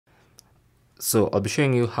So I'll be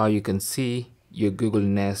showing you how you can see your Google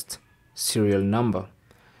Nest serial number.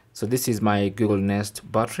 So this is my Google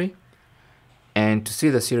Nest battery, and to see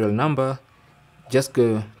the serial number, just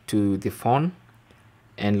go to the phone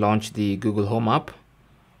and launch the Google Home app.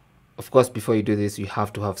 Of course, before you do this, you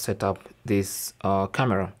have to have set up this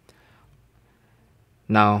camera.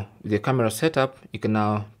 Now with your camera setup, you can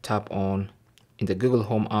now tap on in the Google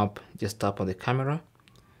Home app, just tap on the camera.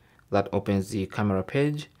 That opens the camera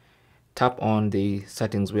page. Tap on the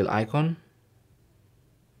settings wheel icon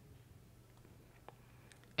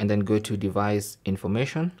and then go to device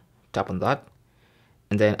information. Tap on that,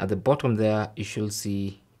 and then at the bottom there you should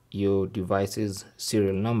see your device's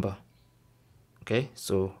serial number. Okay,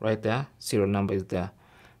 so right there, serial number is there.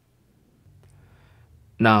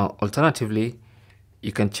 Now alternatively,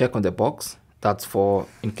 you can check on the box. That's for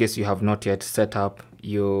in case you have not yet set up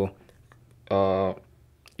your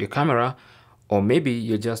camera, or maybe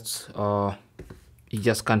you just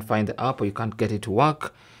can't find the app, or you can't get it to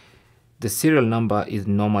work. The serial number is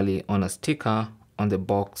normally on a sticker on the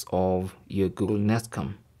box of your Google Nest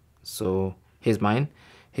Cam. So here's mine.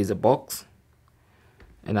 Here's a box,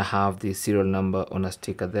 and I have the serial number on a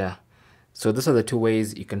sticker there. So those are the two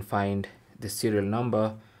ways you can find the serial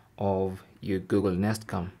number of your Google Nest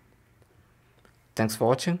Cam. Thanks for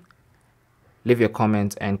watching. Leave your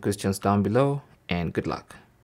comments and questions down below, and good luck.